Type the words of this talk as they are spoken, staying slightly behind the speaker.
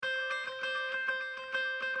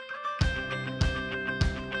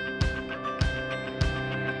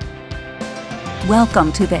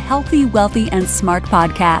Welcome to the Healthy, Wealthy, and Smart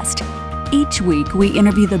podcast. Each week, we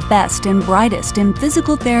interview the best and brightest in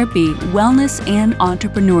physical therapy, wellness, and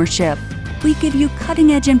entrepreneurship. We give you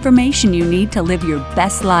cutting-edge information you need to live your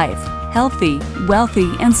best life, healthy, wealthy,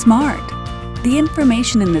 and smart. The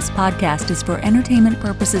information in this podcast is for entertainment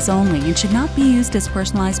purposes only and should not be used as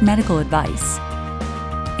personalized medical advice.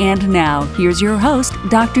 And now, here's your host,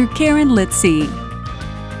 Dr. Karen Litzy.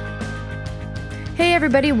 Hey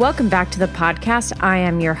everybody, welcome back to the podcast. I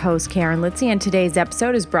am your host, Karen Litzy, and today's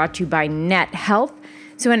episode is brought to you by Net Health.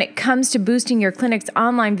 So when it comes to boosting your clinic's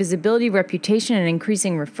online visibility, reputation, and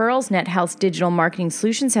increasing referrals, Net Health's digital marketing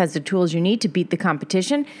solutions has the tools you need to beat the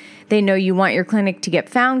competition. They know you want your clinic to get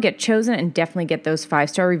found, get chosen, and definitely get those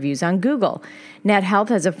 5-star reviews on Google. Net Health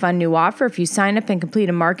has a fun new offer. If you sign up and complete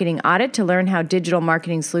a marketing audit to learn how digital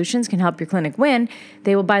marketing solutions can help your clinic win,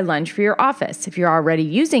 they will buy lunch for your office. If you're already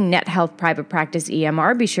using Net Health Private Practice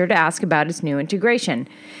EMR, be sure to ask about its new integration.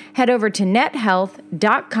 Head over to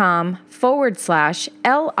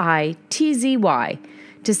nethealth.com/LITZY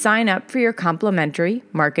to sign up for your complimentary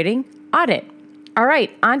marketing audit. All right,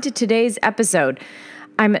 on to today's episode.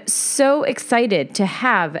 I'm so excited to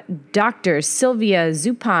have Dr. Sylvia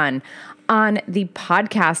Czuppon on the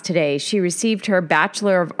podcast today. She received her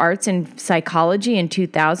Bachelor of Arts in Psychology in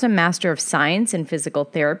 2000, Master of Science in Physical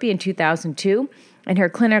Therapy in 2002, and her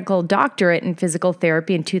clinical doctorate in physical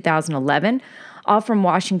therapy in 2011, all from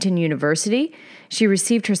Washington University. She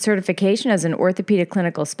received her certification as an orthopedic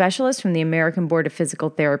clinical specialist from the American Board of Physical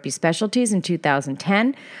Therapy Specialties in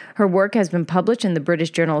 2010. Her work has been published in the British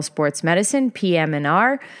Journal of Sports Medicine,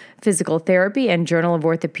 PM&R, Physical Therapy, and Journal of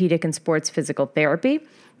Orthopedic and Sports Physical Therapy.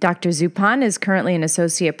 Dr. Czuppon is currently an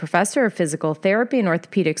associate professor of physical therapy and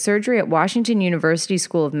orthopedic surgery at Washington University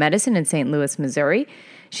School of Medicine in St. Louis, Missouri.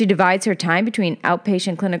 She divides her time between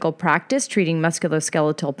outpatient clinical practice, treating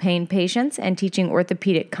musculoskeletal pain patients, and teaching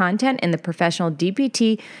orthopedic content in the professional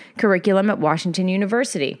DPT curriculum at Washington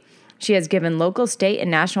University. She has given local, state, and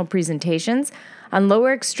national presentations on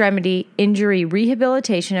lower extremity injury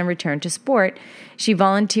rehabilitation and return to sport. She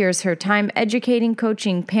volunteers her time educating,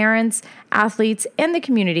 coaching parents, athletes, and the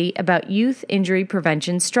community about youth injury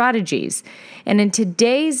prevention strategies. And in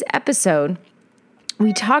today's episode,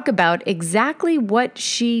 we talk about exactly what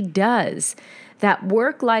she does, that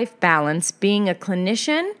work-life balance, being a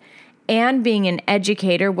clinician and being an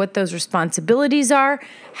educator, what those responsibilities are,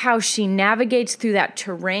 how she navigates through that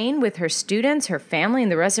terrain with her students, her family,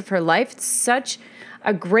 and the rest of her life. It's such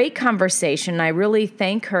a great conversation. I really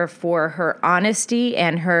thank her for her honesty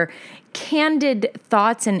and her candid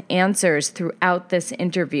thoughts and answers throughout this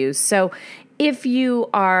interview. So if you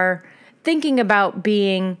are thinking about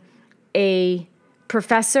being a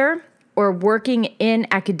professor or working in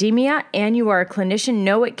academia and you are a clinician,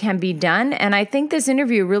 know it can be done. And I think this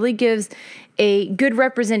interview really gives a good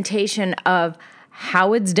representation of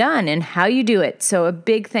how it's done and how you do it. So a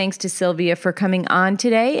big thanks to Sylvia for coming on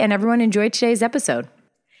today, and everyone enjoyed today's episode.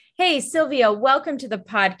 Hey, Sylvia, welcome to the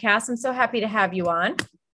podcast. I'm so happy to have you on.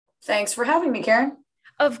 Thanks for having me, Karen.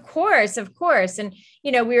 Of course, of course. And,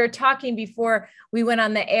 we were talking before we went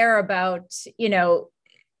on the air about,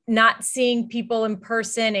 not seeing people in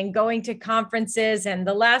person and going to conferences. And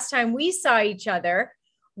the last time we saw each other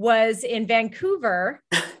was in Vancouver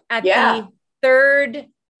at the third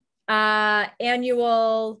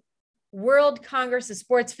annual World Congress of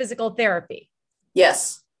Sports Physical Therapy.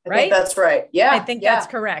 Yes, I think that's right. Yeah. I think that's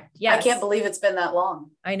correct. Yes. I can't believe it's been that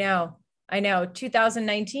long. I know.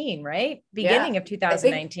 2019, right? Beginning of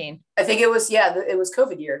 2019. I think it was, it was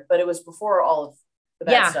COVID year, but it was before all of the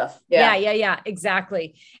bad stuff. Yeah,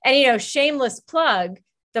 exactly. And, shameless plug,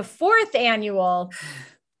 the fourth annual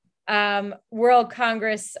World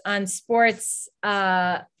Congress on Sports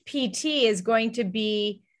PT is going to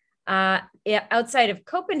be outside of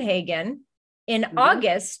Copenhagen in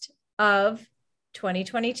August of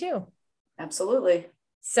 2022. Absolutely.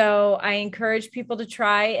 So I encourage people to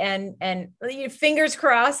try and fingers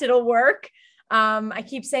crossed it'll work. I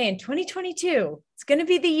keep saying 2022, it's going to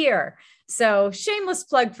be the year. So shameless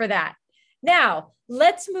plug for that. Now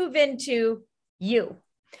let's move into you.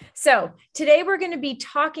 So today we're going to be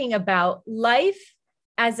talking about life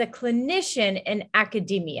as a clinician in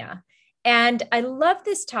academia. And I love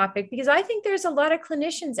this topic because I think there's a lot of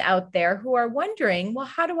clinicians out there who are wondering, well,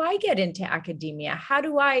 how do I get into academia? How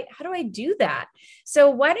do I do that? So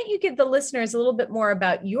why don't you give the listeners a little bit more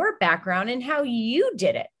about your background and how you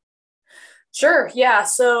did it? Sure. Yeah.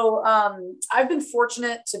 So I've been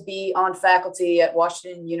fortunate to be on faculty at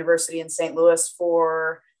Washington University in St. Louis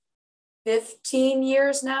for 15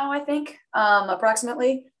 years now, I think,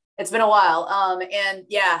 approximately. It's been a while. And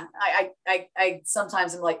yeah, I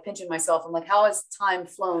sometimes am like pinching myself. I'm like, how has time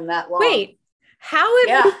flown that long? Wait, how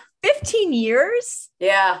have you 15 years?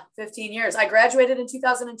 Yeah, 15 years. I graduated in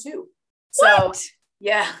 2002. What? So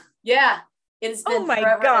yeah. It has been oh my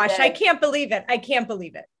forever gosh, I can't believe it. I can't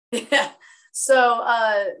believe it. Yeah. So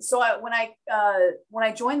when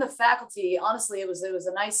I joined the faculty, honestly, it was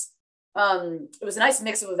a nice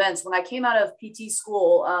mix of events. When I came out of PT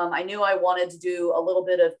school, I knew I wanted to do a little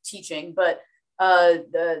bit of teaching, but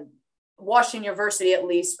the Washington University at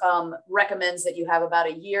least recommends that you have about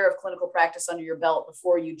a year of clinical practice under your belt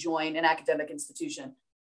before you join an academic institution,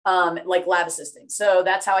 like lab assisting. So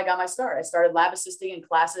that's how I got my start. I started lab assisting in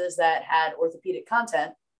classes that had orthopedic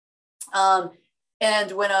content.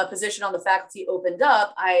 And when a position on the faculty opened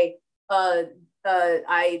up, I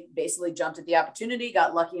basically jumped at the opportunity,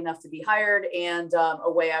 got lucky enough to be hired, and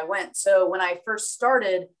away I went. So when I first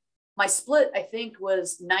started, my split, I think,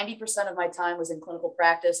 was 90% of my time was in clinical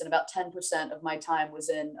practice, and about 10% of my time was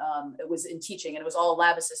in teaching, and it was all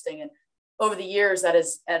lab assisting. And over the years, that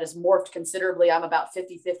has morphed considerably. I'm about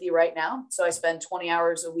 50-50 right now. So I spend 20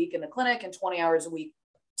 hours a week in the clinic and 20 hours a week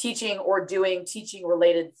teaching or doing teaching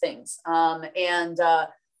related things.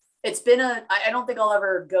 It's been I don't think I'll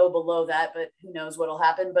ever go below that, but who knows what'll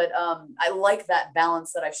happen. But I like that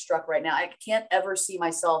balance that I've struck right now. I can't ever see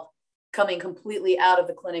myself coming completely out of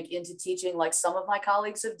the clinic into teaching like some of my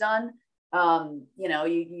colleagues have done.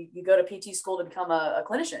 You go to PT school to become a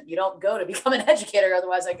clinician. You don't go to become an educator.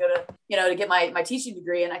 Otherwise I go to, to get my teaching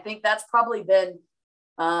degree. And I think that's probably been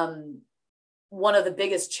one of the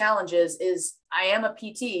biggest challenges is I am a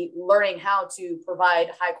PT learning how to provide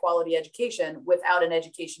high quality education without an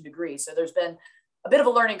education degree. So there's been a bit of a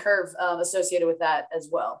learning curve associated with that as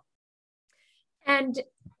well. And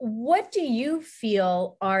what do you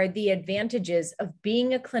feel are the advantages of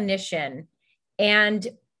being a clinician and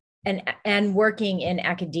working in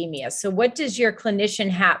academia? So what does your clinician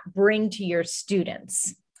hat bring to your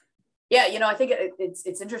students? Yeah, I think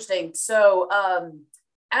it's interesting. So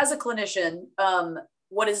as a clinician,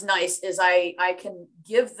 what is nice is I can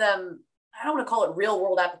give them, I don't want to call it real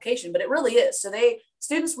world application, but it really is. So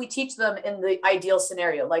students, we teach them in the ideal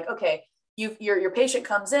scenario, like, okay, your patient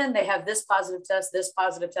comes in, they have this positive test, this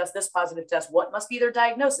positive test, this positive test. What must be their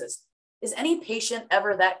diagnosis? Is any patient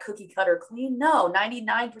ever that cookie cutter clean? No,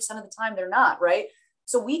 99% of the time they're not, right?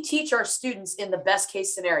 So we teach our students in the best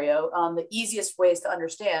case scenario, the easiest ways to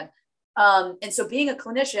understand. And so being a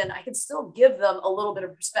clinician, I can still give them a little bit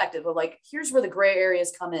of perspective of like, here's where the gray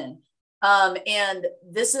areas come in. And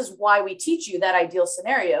this is why we teach you that ideal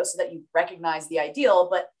scenario so that you recognize the ideal,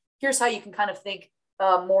 but here's how you can kind of think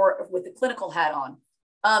more with the clinical hat on.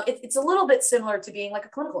 It's a little bit similar to being like a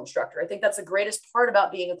clinical instructor. I think that's the greatest part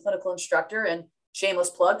about being a clinical instructor, and shameless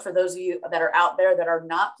plug for those of you that are out there that are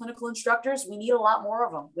not clinical instructors, we need a lot more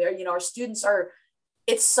of them where, our students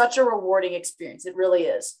it's such a rewarding experience. It really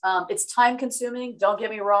is. It's time consuming. Don't get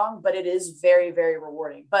me wrong, but it is very, very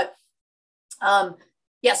rewarding. But so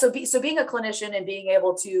being a clinician and being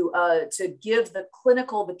able to give the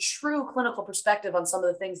true clinical perspective on some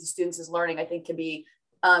of the things the students is learning, I think can be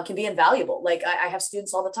invaluable. Like I have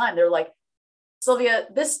students all the time. They're like, Sylvia,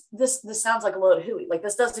 this sounds like a load of hooey. Like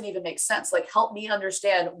this doesn't even make sense. Like help me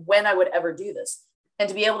understand when I would ever do this. And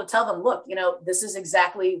to be able to tell them, look, this is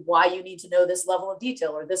exactly why you need to know this level of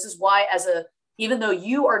detail, or this is why even though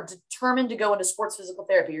you are determined to go into sports physical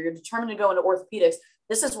therapy, or you're determined to go into orthopedics,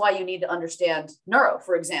 this is why you need to understand neuro,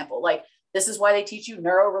 for example. Like this is why they teach you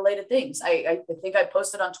neuro-related things. I think I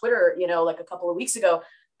posted on Twitter, like a couple of weeks ago,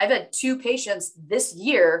 I've had 2 patients this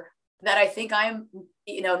year that I think I'm,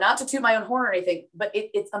 not to toot my own horn or anything, but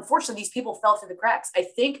it's unfortunately, these people fell through the cracks. I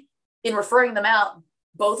think in referring them out,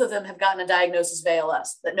 both of them have gotten a diagnosis of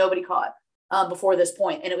ALS that nobody caught before this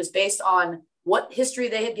point. And it was based on what history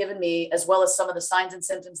they had given me, as well as some of the signs and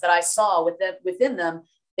symptoms that I saw within them.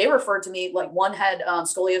 They referred to me, like one had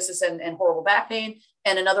scoliosis and horrible back pain,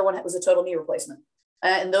 and another one was a total knee replacement.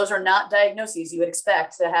 And those are not diagnoses you would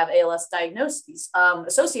expect to have ALS diagnoses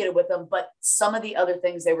associated with them. But some of the other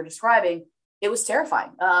things they were describing, it was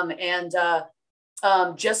terrifying.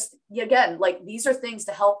 Again, like these are things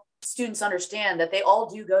to help students understand that they all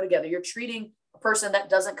do go together. You're treating a person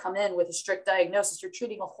that doesn't come in with a strict diagnosis. You're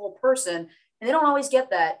treating a whole person, and they don't always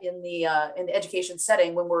get that in the education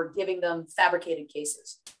setting when we're giving them fabricated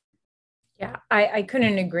cases. Yeah, I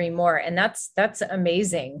couldn't agree more, and that's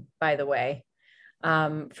amazing. By the way,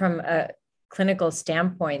 from a clinical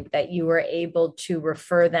standpoint, that you were able to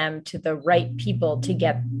refer them to the right people to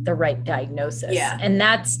get the right diagnosis. Yeah. And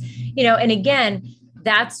that's, and again,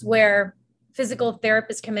 that's where physical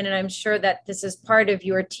therapists come in, and I'm sure that this is part of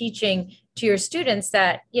your teaching to your students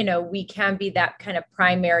that, we can be that kind of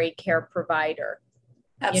primary care provider,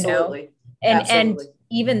 Absolutely. and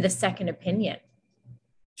even the second opinion.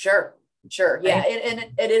 Sure. Yeah.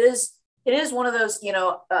 Right? It is one of those,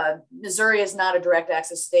 Missouri is not a direct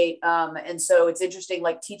access state. And so it's interesting,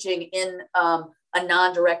 like teaching in a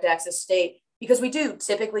non-direct access state, because we do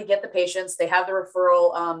typically get the patients, they have the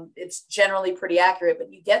referral. It's generally pretty accurate,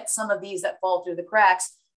 but you get some of these that fall through the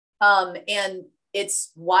cracks. And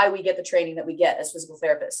it's why we get the training that we get as physical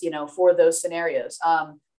therapists, for those scenarios.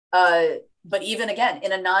 But even again,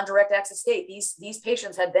 in a non-direct access state, these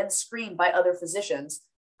patients had been screened by other physicians.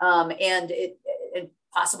 And it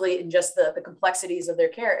possibly in just the complexities of their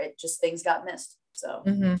care, things got missed. So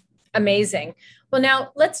Amazing. Well,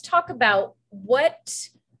 now let's talk about what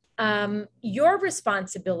your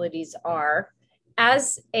responsibilities are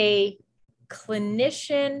as a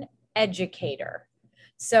clinician educator.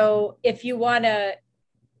 So if you want to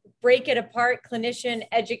break it apart, clinician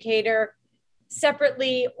educator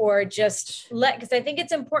separately, or just because I think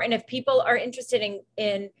it's important, if people are interested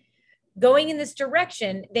in going in this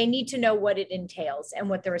direction, they need to know what it entails and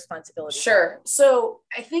what the responsibilities are. So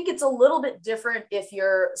I think it's a little bit different if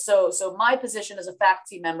you're, so my position as a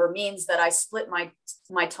faculty member means that I split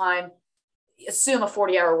my time, assume a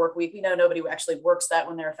 40-hour work week. We know nobody actually works that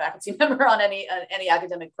when they're a faculty member on any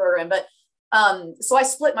academic program, but so I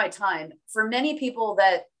split my time. For many people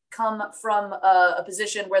that come from a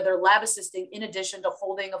position where they're lab assisting in addition to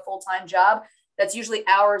holding a full-time job, that's usually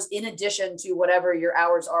hours in addition to whatever your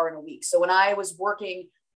hours are in a week. So when I was working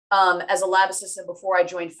as a lab assistant before I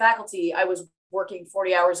joined faculty, I was working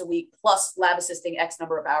 40 hours a week plus lab assisting X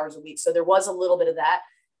number of hours a week. So there was a little bit of that,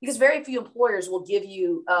 because very few employers will give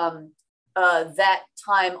you that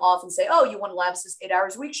time off and say, oh, you want to lab assist 8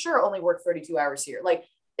 hours a week? Sure, only work 32 hours here. Like,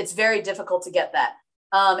 it's very difficult to get that.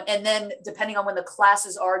 And then depending on when the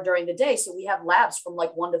classes are during the day, so we have labs from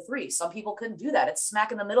like 1 to 3. Some people couldn't do that. It's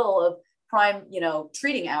smack in the middle of prime,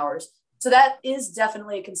 treating hours. So that is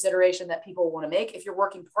definitely a consideration that people want to make. If you're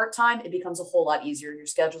working part-time, it becomes a whole lot easier. Your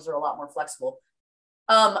schedules are a lot more flexible.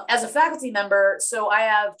 As a faculty member, so I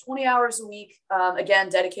have 20 hours a week, again,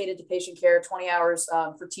 dedicated to patient care, 20 hours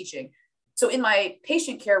for teaching. So in my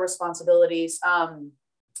patient care responsibilities, I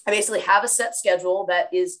basically have a set schedule that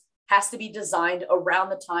has to be designed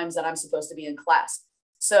around the times that I'm supposed to be in class.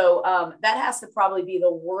 So that has to probably be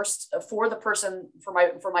the worst for the person, for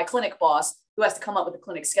my clinic boss, who has to come up with a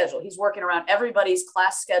clinic schedule. He's working around everybody's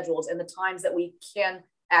class schedules and the times that we can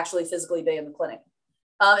actually physically be in the clinic.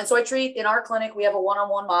 And so I treat, in our clinic, we have a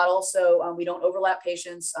one-on-one model. So we don't overlap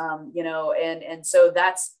patients, and so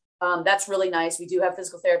that's really nice. We do have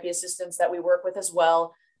physical therapy assistants that we work with as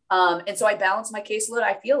well. And so I balance my caseload,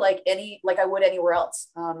 I feel like I would anywhere else.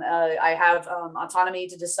 I have autonomy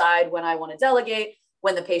to decide when I want to delegate,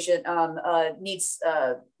 when the patient needs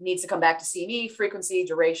to come back to see me, frequency,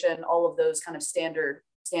 duration, all of those kind of standard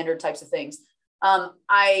types of things.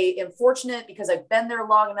 I am fortunate because I've been there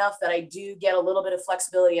long enough that I do get a little bit of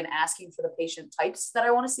flexibility in asking for the patient types that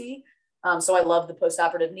I want to see. So I love the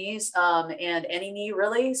postoperative knees and any knee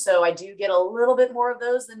really. So I do get a little bit more of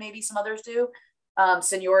those than maybe some others do.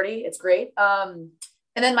 Seniority, it's great. And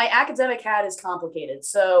then my academic hat is complicated.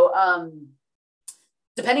 So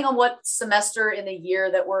depending on what semester in the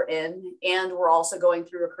year that we're in, and we're also going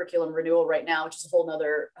through a curriculum renewal right now, which is a whole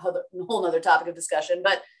nother topic of discussion.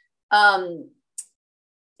 But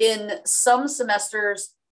in some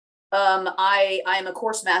semesters, I am a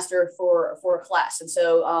course master for a class. And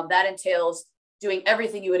so that entails doing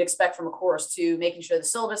everything you would expect from a course, to making sure the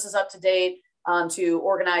syllabus is up to date, to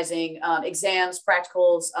organizing exams,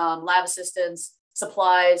 practicals, lab assistants,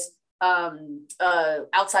 supplies,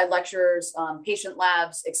 outside lectures, patient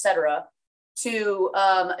labs, etc. To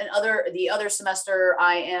the other semester,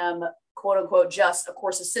 I am quote unquote just a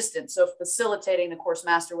course assistant, so facilitating the course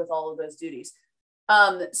master with all of those duties.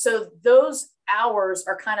 So those hours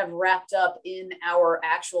are kind of wrapped up in our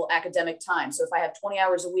actual academic time. So if I have 20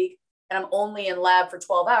 hours a week and I'm only in lab for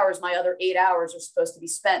 12 hours, my other 8 hours are supposed to be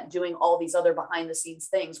spent doing all these other behind the scenes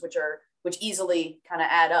things, which easily kind of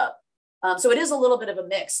add up. So it is a little bit of a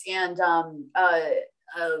mix. And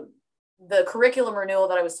the curriculum renewal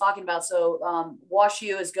that I was talking about, so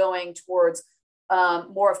WashU is going towards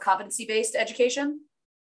more of competency-based education,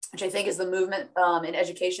 which I think is the movement in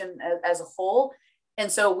education as a whole. And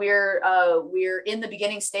so we're in the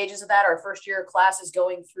beginning stages of that. Our first year class is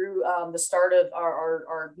going through the start of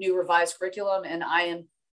our new revised curriculum, and I am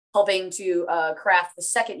helping to craft the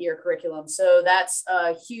second year curriculum. So that's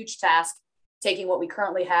a huge task, taking what we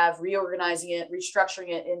currently have, reorganizing it, restructuring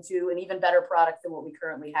it into an even better product than what we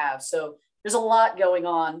currently have. So there's a lot going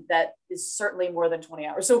on that is certainly more than 20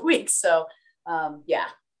 hours a week. So yeah.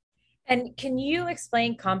 And can you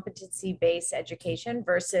explain competency-based education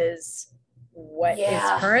versus what is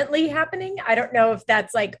currently happening? I don't know if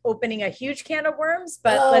that's like opening a huge can of worms,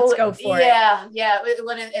 but let's go for it. Yeah.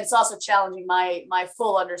 It's also challenging my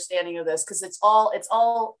full understanding of this, because it's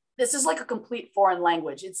all, this is like a complete foreign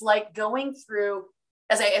language. It's like going through,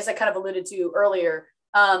 as I kind of alluded to earlier,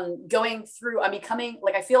 going through, I'm becoming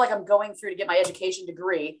like, I feel like I'm going through to get my education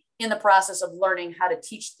degree in the process of learning how to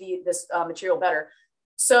teach this material better.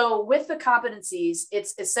 So with the competencies,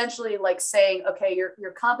 it's essentially like saying, okay,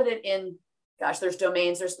 you're competent in, gosh, there's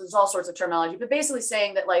domains, there's all sorts of terminology, but basically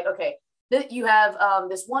saying that like, okay, that you have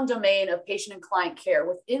this one domain of patient and client care.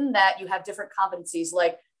 Within that, you have different competencies,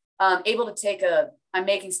 like able to take I'm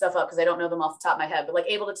making stuff up because I don't know them off the top of my head, but like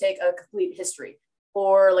able to take a complete history,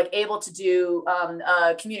 or like able to do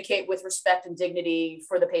communicate with respect and dignity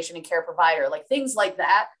for the patient and care provider, like things like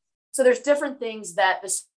that. So there's different things that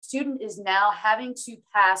the student is now having to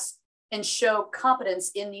pass and show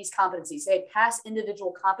competence in these competencies. They pass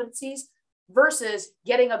individual competencies versus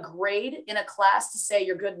getting a grade in a class to say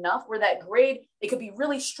you're good enough, where that grade, it could be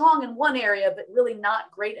really strong in one area, but really not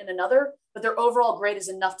great in another, but their overall grade is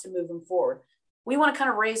enough to move them forward. We want to kind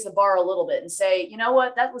of raise the bar a little bit and say, you know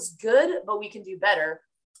what, that was good, but we can do better.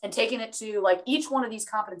 And taking it to like each one of these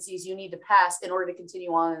competencies you need to pass in order to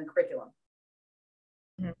continue on in the curriculum.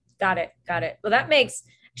 Got it. Well, that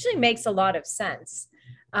actually makes a lot of sense.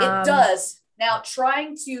 It does. Now,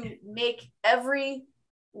 trying to make every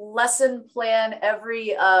lesson plan,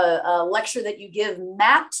 every lecture that you give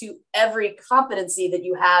map to every competency that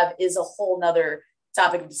you have is a whole nother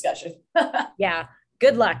topic of discussion. Yeah.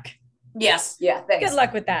 Good luck. Yes. Yeah. Thanks. Good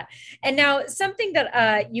luck with that. And now something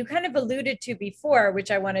that you kind of alluded to before,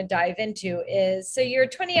 which I want to dive into, is so you're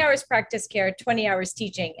 20 hours practice care, 20 hours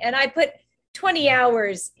teaching. And I put 20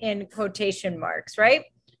 hours in quotation marks, right?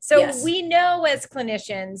 So yes, we know as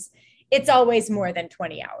clinicians, it's always more than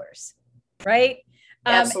 20 hours, right?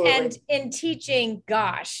 Absolutely. And in teaching,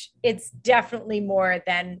 gosh, it's definitely more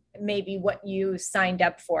than maybe what you signed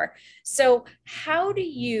up for. So how do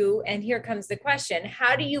you, and here comes the question,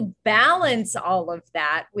 how do you balance all of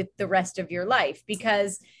that with the rest of your life?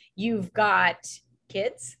 Because you've got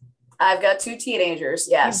kids. I've got 2 teenagers.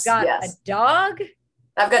 Yes. You've got a dog.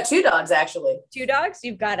 I've got 2 dogs, actually. 2 dogs.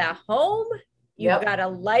 You've got a home. You've got a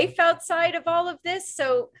life outside of all of this.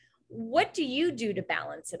 So what do you do to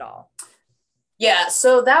balance it all? Yeah,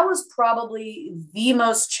 so that was probably the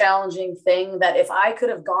most challenging thing, that if I could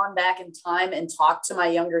have gone back in time and talked to my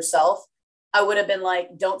younger self, I would have been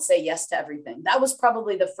like, don't say yes to everything. That was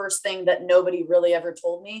probably the first thing that nobody really ever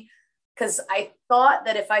told me, because I thought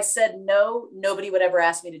that if I said no, nobody would ever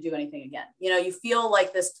ask me to do anything again. You know, you feel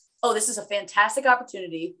like this, oh, this is a fantastic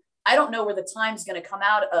opportunity. I don't know where the time's going to come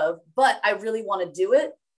out of, but I really want to do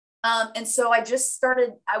it. And so I just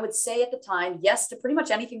started, I would say at the time, yes to pretty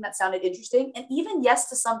much anything that sounded interesting. And even yes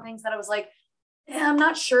to some things that I was like, I'm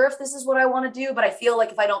not sure if this is what I want to do, but I feel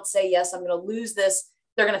like if I don't say yes, I'm going to lose this.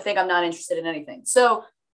 They're going to think I'm not interested in anything. So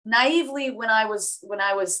naively, when I was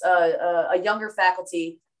a younger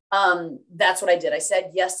faculty, that's what I did. I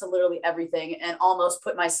said yes to literally everything, and almost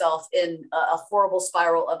put myself in a horrible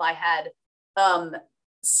spiral of, I had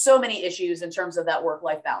so many issues in terms of that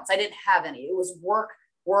work-life balance. I didn't have any. It was work.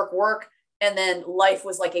 And then life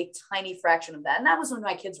was like a tiny fraction of that. And that was when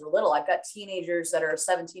my kids were little. I've got teenagers that are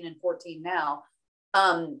 17 and 14 now.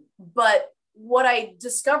 But what I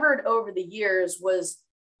discovered over the years was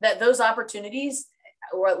that those opportunities,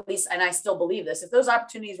 or at least, and I still believe this, if those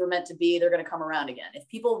opportunities were meant to be, they're going to come around again. If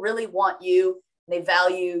people really want you, they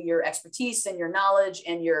value your expertise and your knowledge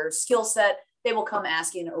and your skill set, they will come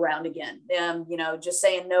asking around again. Just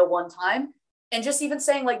saying no one time, and just even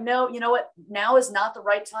saying like, no, you know what, now is not the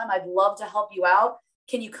right time. I'd love to help you out.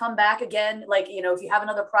 Can you come back again? Like, if you have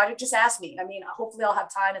another project, just ask me. I mean, hopefully I'll have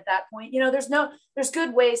time at that point. There's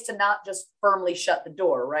good ways to not just firmly shut the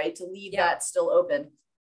door, right? To leave that still open.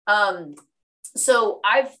 So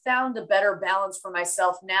I've found a better balance for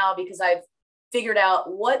myself now, because I've figured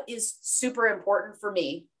out what is super important for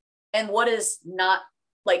me and what is not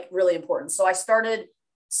like really important. So I started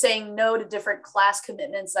saying no to different class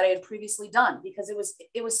commitments that I had previously done, because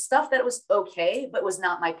it was stuff that was okay, but was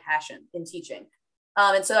not my passion in teaching.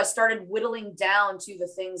 And so I started whittling down to the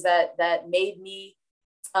things that made me,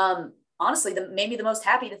 honestly, made me the most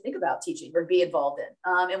happy to think about teaching or be involved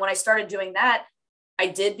in. And when I started doing that, I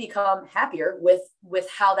did become happier with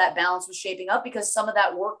how that balance was shaping up, because some of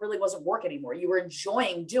that work really wasn't work anymore. You were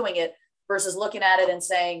enjoying doing it versus looking at it and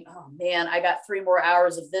saying, oh man, I got 3 more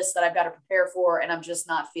hours of this that I've got to prepare for, and I'm just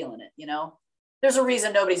not feeling it, there's a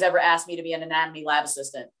reason nobody's ever asked me to be an anatomy lab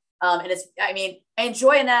assistant. And I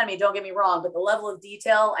enjoy anatomy, don't get me wrong, but the level of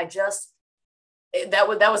detail, that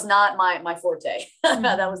was not my forte.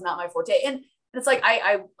 That was not my forte. And it's like,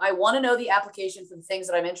 I want to know the application for the things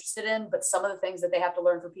that I'm interested in, but some of the things that they have to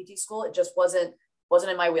learn for PT school, it just wasn't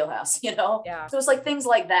in my wheelhouse, Yeah. So it's like things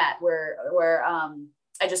like that where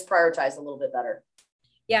I just prioritized a little bit better.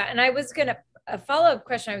 Yeah. And a follow-up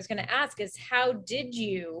question I was going to ask is,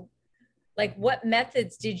 what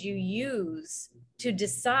methods did you use to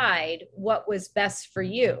decide what was best for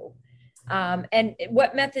you? And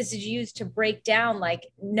what methods did you use to break down,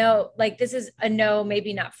 no, this is a no,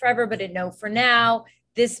 maybe not forever, but a no for now.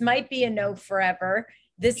 This might be a no forever.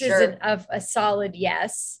 This Sure. isn't a solid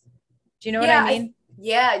yes. Do you know what I mean?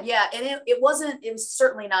 Yeah. And it was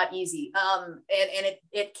certainly not easy. And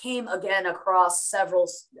it came again across several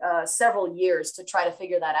years to try to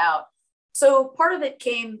figure that out. So part of it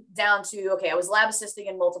came down to, okay, I was lab assisting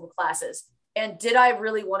in multiple classes. And did I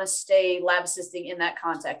really want to stay lab assisting in that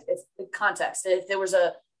context? If there was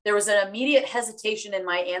an immediate hesitation in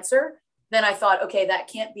my answer, then I thought, okay, that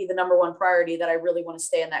can't be the number one priority, that I really want to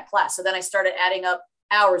stay in that class. So then I started adding up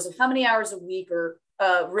hours of how many hours a week or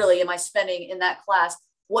really am I spending in that class?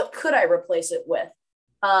 What could I replace it with?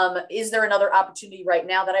 Is there another opportunity right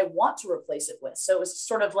now that I want to replace it with? So it was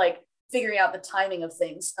sort of like figuring out the timing of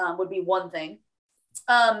things would be one thing.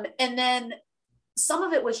 And then some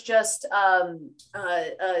of it was just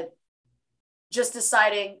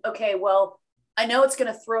deciding, okay, well, I know it's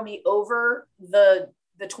going to throw me over the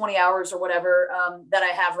 20 hours or whatever that I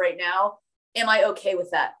have right now. Am I okay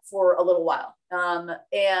with that for a little while?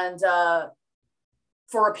 And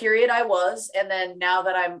for a period I was, and then now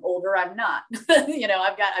that I'm older, I'm not.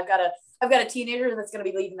 I've got a teenager that's going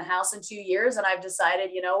to be leaving the house in 2 years, and I've decided,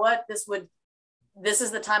 you know what, this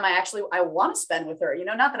is the time I want to spend with her.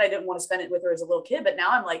 Not that I didn't want to spend it with her as a little kid, but now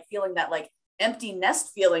I'm like feeling that like empty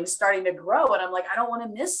nest feeling starting to grow, and I'm like, I don't want to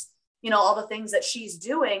miss, all the things that she's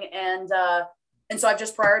doing, and so I've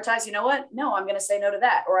just prioritized. You know what? No, I'm going to say no to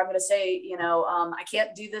that, or I'm going to say, I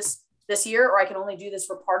can't do this year, or I can only do this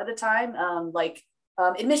for part of the time.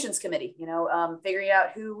 Admissions committee, figuring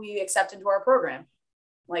out who we accept into our program.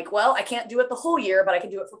 Like, well, I can't do it the whole year, but I can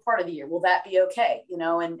do it for part of the year. Will that be okay?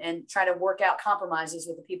 And try to work out compromises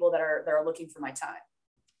with the people that are looking for my time.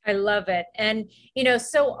 I love it. And,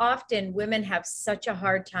 so often women have such a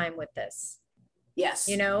hard time with this. Yes.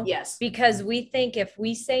 Yes. Because we think if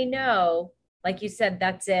we say no, like you said,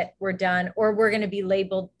 that's it, we're done, or we're going to be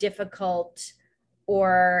labeled difficult,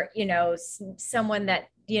 or, someone that,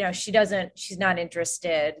 she's not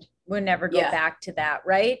interested. We'll never go back to that.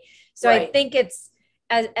 Right. So right. I think it's,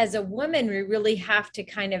 as a woman, we really have to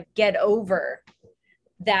kind of get over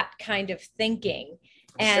that kind of thinking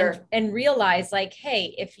and realize like,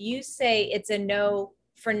 hey, if you say it's a no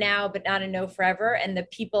for now, but not a no forever, and the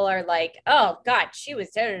people are like, oh God, she was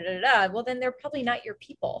well, then they're probably not your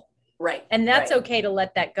people. Right. And that's okay to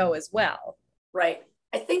let that go as well. Right.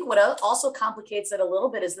 I think what also complicates it a little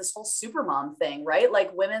bit is this whole supermom thing, right?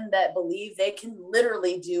 Like women that believe they can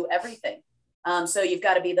literally do everything. So you've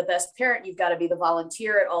got to be the best parent. You've got to be the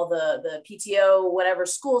volunteer at all the PTO, whatever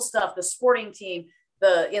school stuff, the sporting team,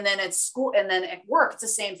 and then at school, and then at work, it's the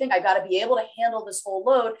same thing. I got to be able to handle this whole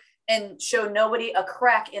load and show nobody a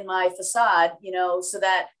crack in my facade, so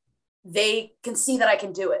that they can see that I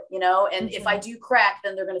can do it, and if I do crack,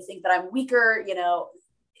 then they're going to think that I'm weaker,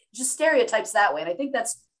 just stereotypes that way. And I think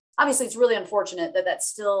that's obviously, it's really unfortunate that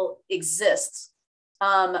still exists.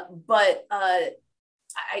 But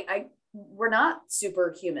we're not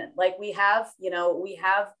superhuman. Like we have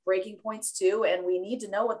breaking points too. And we need to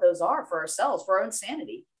know what those are for ourselves, for our own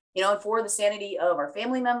sanity, and for the sanity of our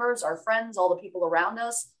family members, our friends, all the people around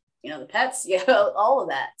us, the pets, all of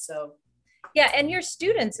that. So. Yeah. And your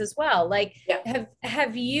students as well. Like,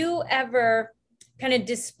 have you ever kind of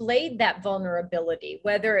displayed that vulnerability,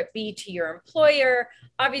 whether it be to your employer,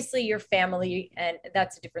 obviously your family, and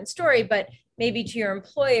that's a different story, but maybe to your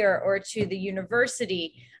employer or to the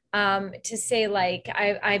university, to say like,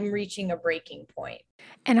 I'm reaching a breaking point?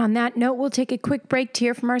 And on that note, we'll take a quick break to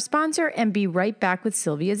hear from our sponsor and be right back with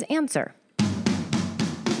Sylvia's answer.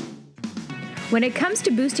 When it comes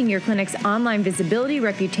to boosting your clinic's online visibility,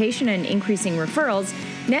 reputation, and increasing referrals,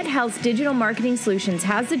 NetHealth's digital marketing solutions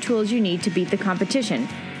has the tools you need to beat the competition.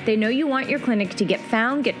 They know you want your clinic to get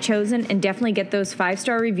found, get chosen, and definitely get those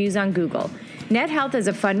 5-star reviews on Google. NetHealth has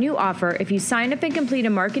a fun new offer. If you sign up and complete a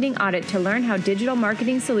marketing audit to learn how digital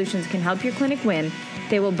marketing solutions can help your clinic win,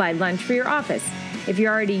 they will buy lunch for your office. If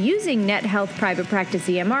you're already using NetHealth Private Practice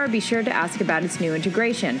EMR, be sure to ask about its new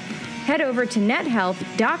integration. Head over to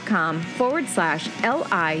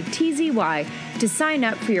nethealth.com/LITZY to sign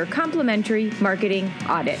up for your complimentary marketing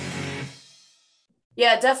audit.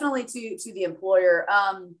 Yeah, definitely to the employer.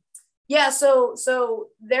 So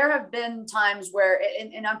there have been times where,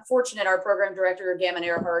 and I'm fortunate, our program director, Gammon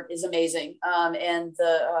Earhart, is amazing. And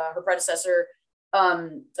her predecessor,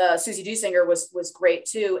 Susie Dusinger, was great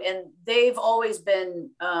too. And they've always been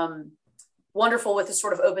wonderful with this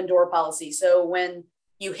sort of open door policy. So when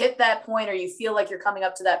you hit that point or you feel like you're coming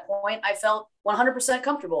up to that point, I felt 100%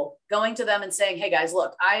 comfortable going to them and saying, hey guys,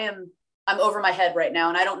 look, I'm over my head right now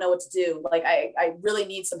and I don't know what to do. Like I really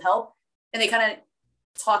need some help. And they kind of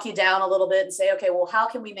talk you down a little bit and say, okay, well, how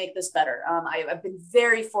can we make this better? I've been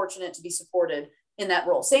very fortunate to be supported in that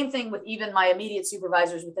role. Same thing with even my immediate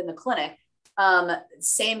supervisors within the clinic.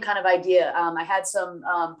 Same kind of idea. I had some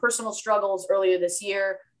personal struggles earlier this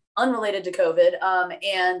year, unrelated to COVID,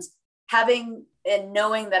 and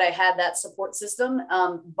knowing that I had that support system,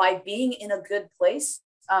 by being in a good place.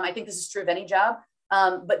 I think this is true of any job,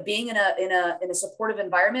 but being in a supportive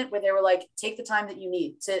environment where they were like, take the time that you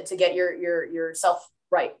need to get yourself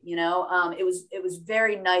right. It was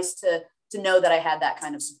very nice to know that I had that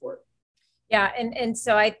kind of support. Yeah. And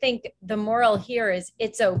so I think the moral here is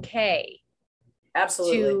it's okay.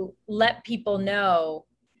 Absolutely. To let people know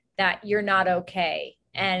that you're not okay.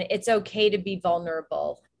 And it's okay to be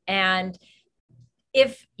vulnerable. And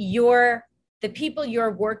if the people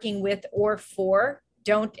you're working with or for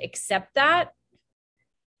don't accept that,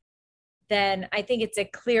 then I think it's a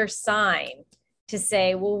clear sign to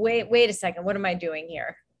say, well, wait a second, what am I doing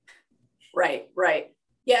here? Right.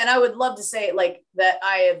 Yeah. And I would love to say like that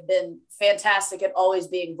I have been fantastic at always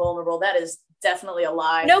being vulnerable. That is definitely a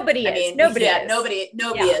lie. Nobody is. Nobody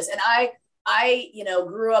is. And I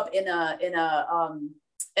grew up in a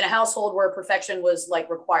household where perfection was like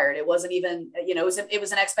required. It wasn't even, it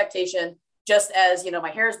was an expectation, just as, my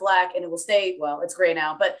hair is black and it will stay, well, it's gray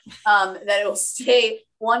now, but that it will stay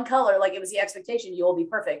one color. Like it was the expectation. You will be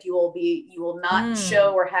perfect. You will not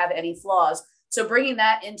show or have any flaws. So bringing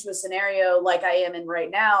that into a scenario like I am in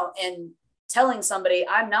right now and telling somebody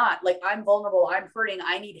I'm vulnerable, I'm hurting,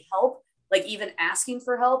 I need help. Like even asking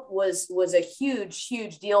for help was a huge,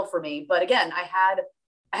 huge deal for me. But again, I had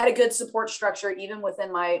a good support structure even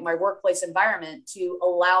within my workplace environment to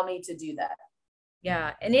allow me to do that.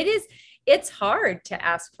 Yeah. And it's hard to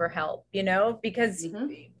ask for help, because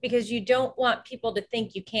you don't want people to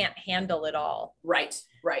think you can't handle it all. Right.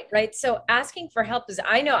 So asking for help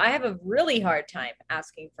I know I have a really hard time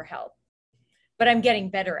asking for help, but I'm getting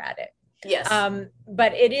better at it. Yes.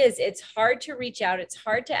 But it's hard to reach out. It's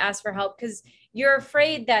hard to ask for help because you're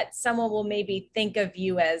afraid that someone will maybe think of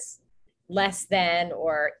you as less than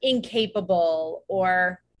or incapable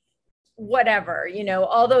or whatever,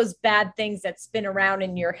 all those bad things that spin around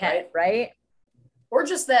in your head. Right. Or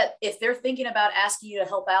just that if they're thinking about asking you to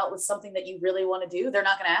help out with something that you really want to do, they're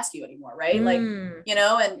not going to ask you anymore. Right. And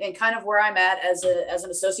kind of where I'm at as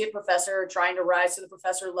an associate professor, trying to rise to the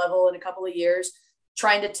professor level in a couple of years,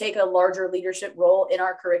 trying to take a larger leadership role in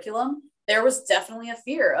our curriculum, there was definitely a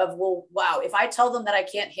fear of, well, wow, if I tell them that I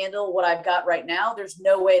can't handle what I've got right now, there's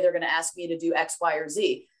no way they're going to ask me to do X, Y, or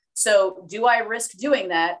Z. So do I risk doing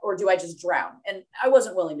that or do I just drown? And I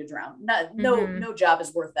wasn't willing to drown. No job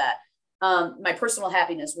is worth that. My personal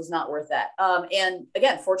happiness was not worth that. And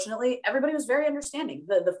again, fortunately, everybody was very understanding.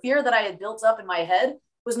 The fear that I had built up in my head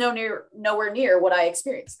was nowhere near what I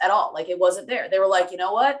experienced at all. Like it wasn't there. They were like, you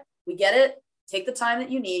know what? We get it. Take the time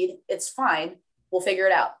that you need. It's fine. We'll figure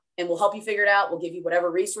it out and we'll help you figure it out. We'll give you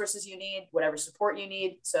whatever resources you need, whatever support you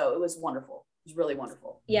need. So it was wonderful. It was really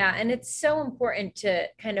wonderful. Yeah. And it's so important to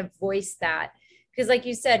kind of voice that because like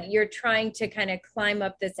you said, you're trying to kind of climb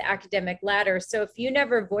up this academic ladder. So if you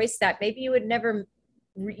never voice that, maybe you would never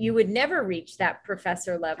reach that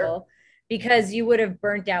professor level because you would have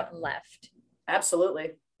burnt out and left.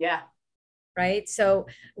 Absolutely. Yeah. Right. So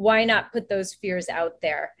why not put those fears out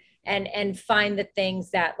there? And find the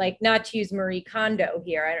things that, like, not to use Marie Kondo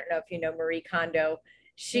here. I don't know if you know Marie Kondo.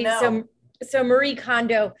 So Marie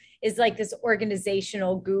Kondo is like this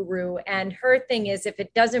organizational guru. And her thing is, if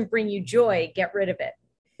it doesn't bring you joy, get rid of it.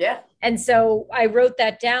 Yeah. And so I wrote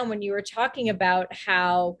that down when you were talking about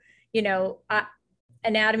how,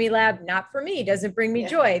 anatomy lab, not for me, doesn't bring me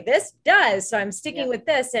joy. This does. So I'm sticking with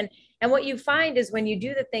this. And what you find is when you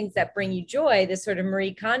do the things that bring you joy, this sort of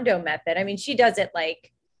Marie Kondo method, I mean, she does it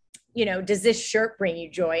like, does this shirt bring you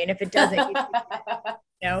joy? And if it doesn't,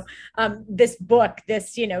 this book,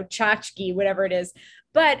 this, tchotchke, whatever it is,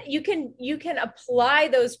 but you can apply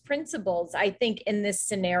those principles, I think, in this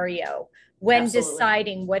scenario when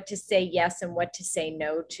deciding what to say yes and what to say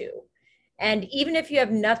no to. And even if you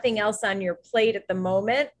have nothing else on your plate at the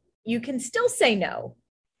moment, you can still say no.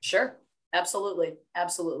 Sure. Absolutely.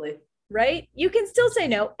 Absolutely. Right? You can still say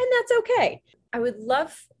no, and that's okay. I would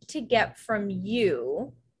love to get from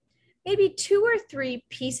you maybe 2 or 3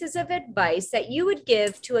 pieces of advice that you would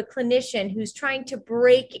give to a clinician who's trying to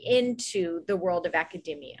break into the world of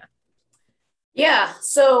academia. Yeah.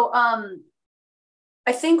 So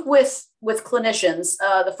I think with clinicians,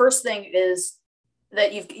 the first thing is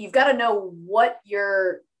that you've got to know what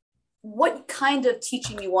kind of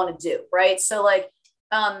teaching you want to do, right? So like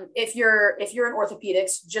if you're in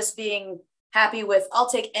orthopedics, just being happy with I'll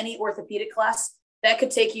take any orthopedic class, that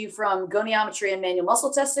could take you from goniometry and manual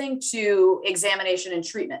muscle testing to examination and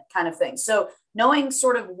treatment kind of thing. So knowing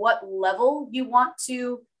sort of what level you want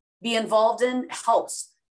to be involved in helps.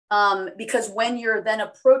 Because when you're then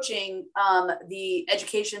approaching the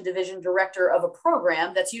education division director of a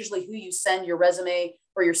program, that's usually who you send your resume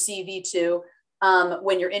or your CV to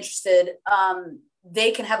when you're interested.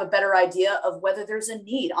 They can have a better idea of whether there's a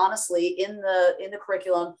need, honestly, in the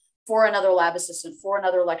curriculum for another lab assistant, for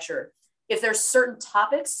another lecturer. If there's certain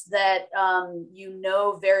topics that you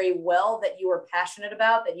know very well that you are passionate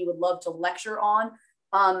about, that you would love to lecture on,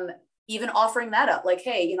 even offering that up, like,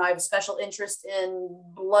 hey, I have a special interest in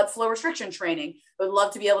blood flow restriction training. I would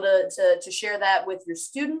love to be able to share that with your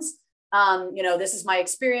students. This is my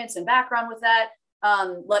experience and background with that.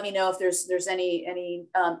 Let me know if there's any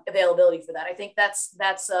availability for that. I think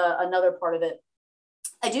that's another part of it.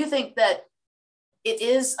 I do think that it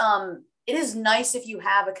is nice if you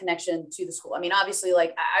have a connection to the school. I mean, obviously,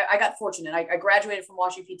 like I got fortunate. I graduated from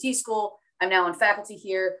Washington PT school. I'm now on faculty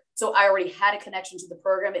here. So I already had a connection to the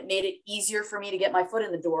program. It made it easier for me to get my foot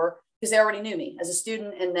in the door because they already knew me as a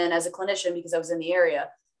student and then as a clinician because I was in the area.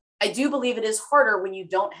 I do believe it is harder when you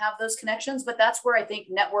don't have those connections, but that's where I think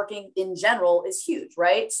networking in general is huge,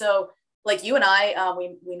 right? So like you and I,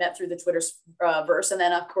 we met through the Twitter verse and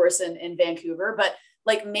then of course in Vancouver, but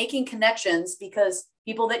like making connections because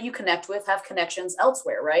people that you connect with have connections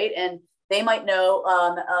elsewhere, right? And they might know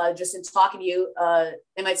just in talking to you,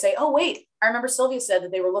 they might say, oh, wait, I remember Sylvia said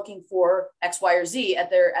that they were looking for X, Y, or Z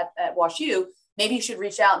at WashU. Maybe you should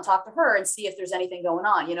reach out and talk to her and see if there's anything going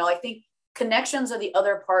on. I think connections are the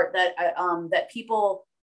other part that that people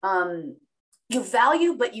you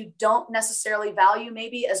value, but you don't necessarily value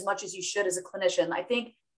maybe as much as you should as a clinician. I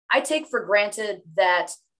think I take for granted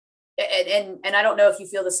that, and I don't know if you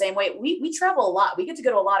feel the same way. We travel a lot. We get to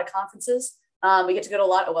go to a lot of conferences. We get to go to a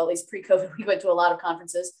lot, well, at least pre-COVID, we went to a lot of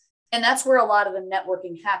conferences. And that's where a lot of the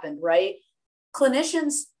networking happened, right?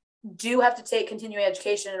 Clinicians do have to take continuing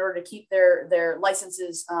education in order to keep their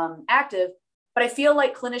licenses active. But I feel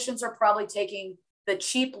like clinicians are probably taking the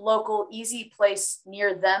cheap, local, easy place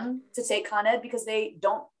near them to take Con Ed because they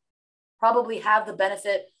don't probably have the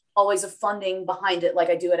benefit always of funding behind it like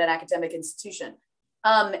I do at an academic institution.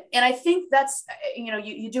 And I think that's,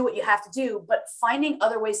 you do what you have to do, but finding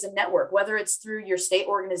other ways to network, whether it's through your state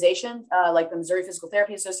organization, like the Missouri Physical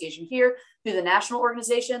Therapy Association here, through the national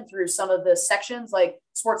organization, through some of the sections like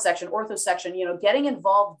sports section, ortho section, getting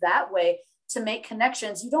involved that way to make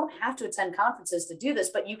connections. You don't have to attend conferences to do this,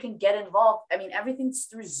 but you can get involved. I mean, everything's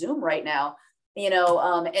through Zoom right now,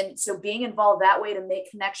 and so being involved that way to make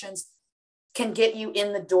connections can get you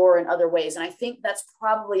in the door in other ways. And I think that's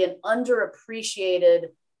probably an underappreciated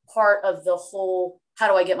part of the whole, how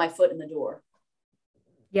do I get my foot in the door?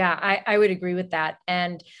 Yeah, I would agree with that.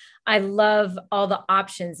 And I love all the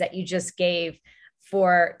options that you just gave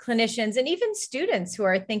for clinicians and even students who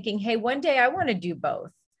are thinking, hey, one day I want to do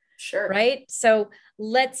both. Sure. Right. So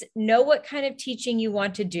let's know what kind of teaching you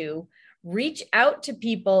want to do. Reach out to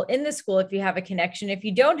people in the school if you have a connection. If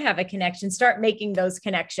you don't have a connection, start making those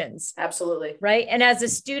connections. Absolutely. Right. And as a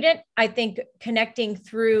student, I think connecting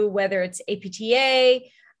through whether it's APTA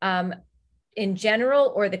in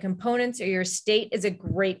general or the components or your state is a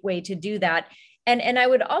great way to do that. And I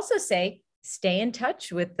would also say stay in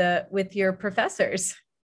touch with your professors.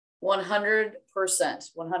 100%.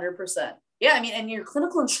 100%. Yeah. I mean, and your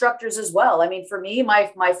clinical instructors as well. I mean, for me,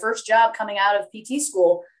 my first job coming out of PT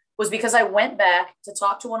school was because I went back to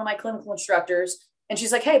talk to one of my clinical instructors and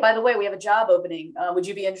she's like, hey, by the way, we have a job opening. Would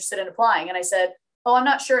you be interested in applying? And I said, oh, I'm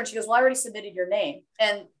not sure. And she goes, well, I already submitted your name.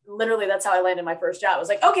 And literally that's how I landed my first job. I was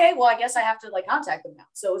like, okay, well, I guess I have to contact them now.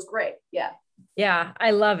 So it was great. Yeah. Yeah.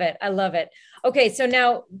 I love it. I love it. Okay. So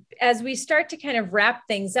now as we start to kind of wrap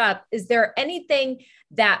things up, is there anything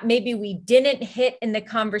that maybe we didn't hit in the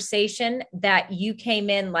conversation that you came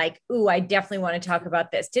in like, ooh, I definitely want to talk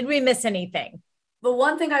about this. Did we miss anything? The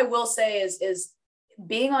one thing I will say is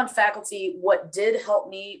being on faculty, what did help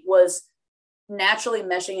me was naturally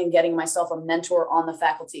meshing and getting myself a mentor on the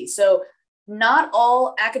faculty. So not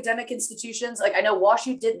all academic institutions, like I know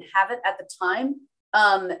WashU didn't have it at the time.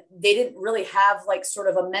 They didn't really have like sort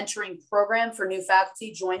of a mentoring program for new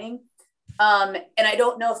faculty joining. And I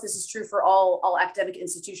don't know if this is true for all academic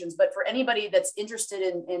institutions, but for anybody that's interested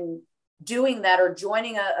in doing that or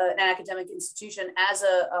joining an academic institution as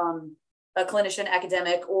a clinician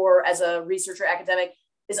academic or as a researcher academic,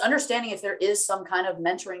 is understanding if there is some kind of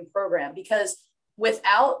mentoring program, because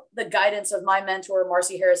without the guidance of my mentor,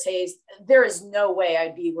 Marcy Harris Hayes, there is no way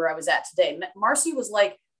I'd be where I was at today. Marcy was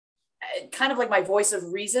like, kind of like my voice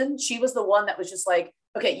of reason. She was the one that was just like,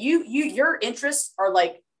 okay, your interests are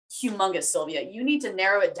like humongous, Sylvia. You need to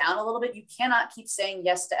narrow it down a little bit. You cannot keep saying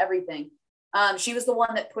yes to everything. She was the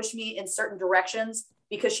one that pushed me in certain directions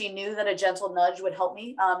because she knew that a gentle nudge would help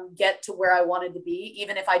me get to where I wanted to be,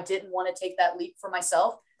 even if I didn't want to take that leap for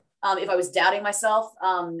myself. If I was doubting myself,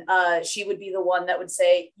 she would be the one that would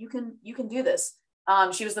say, you can do this.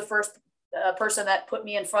 She was the first person that put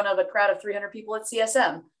me in front of a crowd of 300 people at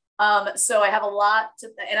CSM. So I have a lot to,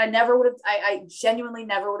 and I genuinely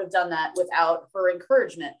never would have done that without her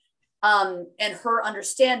encouragement, and her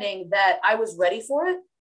understanding that I was ready for it,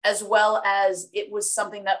 as well as it was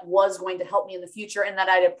something that was going to help me in the future and that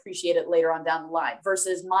I'd appreciate it later on down the line,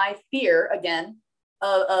 versus my fear, again,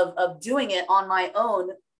 of doing it on my own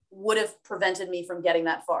would have prevented me from getting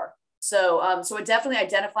that far. So definitely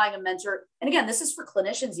identifying a mentor. And again, this is for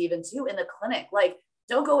clinicians even too, in the clinic. Like,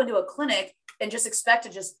 don't go into a clinic and just expect to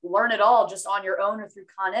just learn it all just on your own or through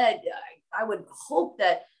Con Ed. I would hope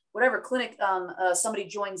that whatever clinic somebody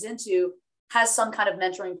joins into has some kind of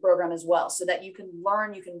mentoring program as well, so that you can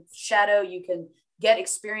learn, you can shadow, you can get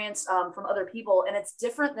experience from other people. And it's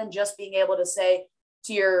different than just being able to say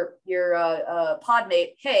to your pod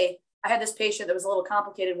mate, hey, I had this patient that was a little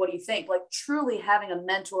complicated. What do you think? Like, truly having a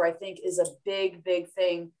mentor, I think, is a big, big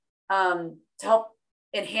thing to help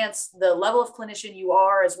enhance the level of clinician you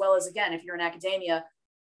are, as well as, again, if you're in academia,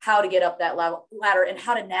 how to get up that ladder and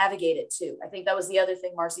how to navigate it too. I think that was the other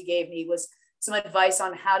thing Marcy gave me, was some advice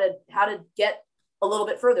on how to get a little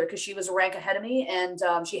bit further, because she was a rank ahead of me, and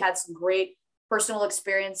she had some great personal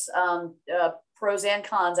experience, pros and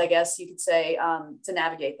cons, I guess you could say, to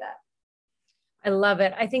navigate that. I love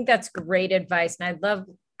it. I think that's great advice. And I love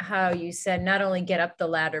how you said not only get up the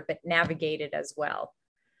ladder, but navigate it as well,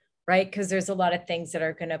 right? Because there's a lot of things that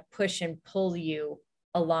are going to push and pull you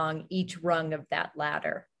along each rung of that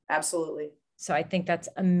ladder. Absolutely. So I think that's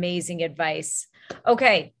amazing advice.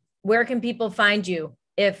 Okay. Where can people find you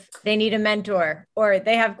if they need a mentor or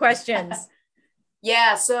they have questions?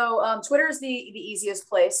 Yeah. So Twitter is the easiest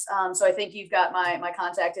place. So I think you've got my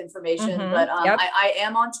contact information, but yep. I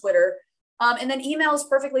am on Twitter. And then email is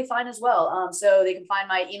perfectly fine as well. So they can find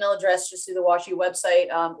my email address just through the WashU website,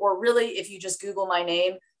 or really, if you just Google my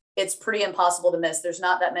name, it's pretty impossible to miss. There's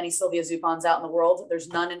not that many Sylvia Czuppons out in the world. There's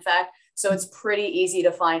none, in fact. So it's pretty easy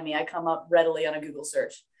to find me. I come up readily on a Google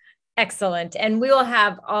search. Excellent. And we will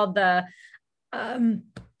have all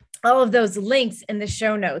of those links in the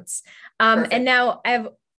show notes. And now I have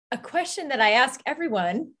a question that I ask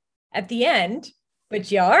everyone at the end,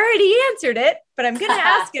 but you already answered it, but I'm going to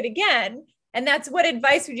ask it again. And that's, what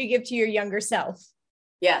advice would you give to your younger self?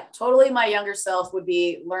 Yeah, totally. My younger self would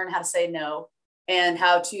be learn how to say no and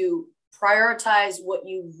how to prioritize what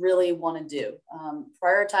you really want to do.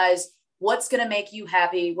 Prioritize what's going to make you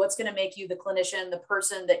happy, what's going to make you the clinician, the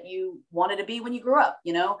person that you wanted to be when you grew up,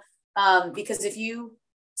 because if you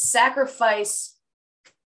sacrifice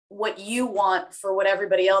what you want for what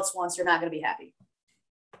everybody else wants, you're not going to be happy.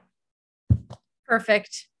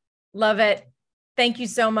 Perfect. Love it. Thank you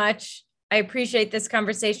so much. I appreciate this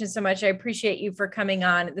conversation so much. I appreciate you for coming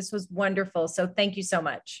on. This was wonderful. So thank you so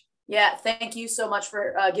much. Yeah. Thank you so much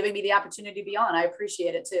for giving me the opportunity to be on. I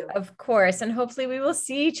appreciate it too. Of course. And hopefully we will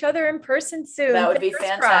see each other in person soon. That would be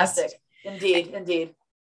fantastic. Indeed. Indeed.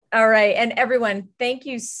 All right. And everyone, thank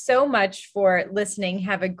you so much for listening.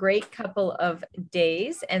 Have a great couple of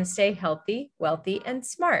days and stay healthy, wealthy, and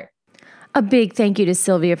smart. A big thank you to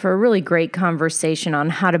Sylvia for a really great conversation on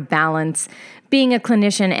how to balance being a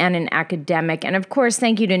clinician and an academic. And of course,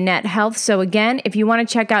 thank you to Net Health. So again, if you want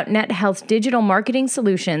to check out Net Health's digital marketing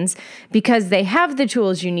solutions, because they have the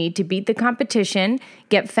tools you need to beat the competition,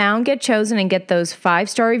 get found, get chosen, and get those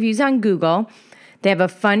 5-star reviews on Google. They have a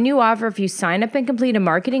fun new offer. If you sign up and complete a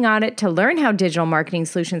marketing audit to learn how digital marketing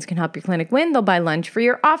solutions can help your clinic win, they'll buy lunch for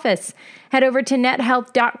your office. Head over to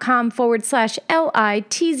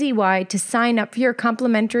nethealth.com/LITZY to sign up for your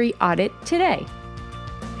complimentary audit today.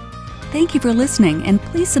 Thank you for listening, and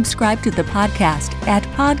please subscribe to the podcast at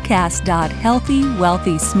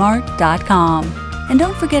podcast.healthywealthysmart.com. And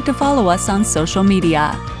don't forget to follow us on social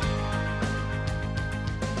media.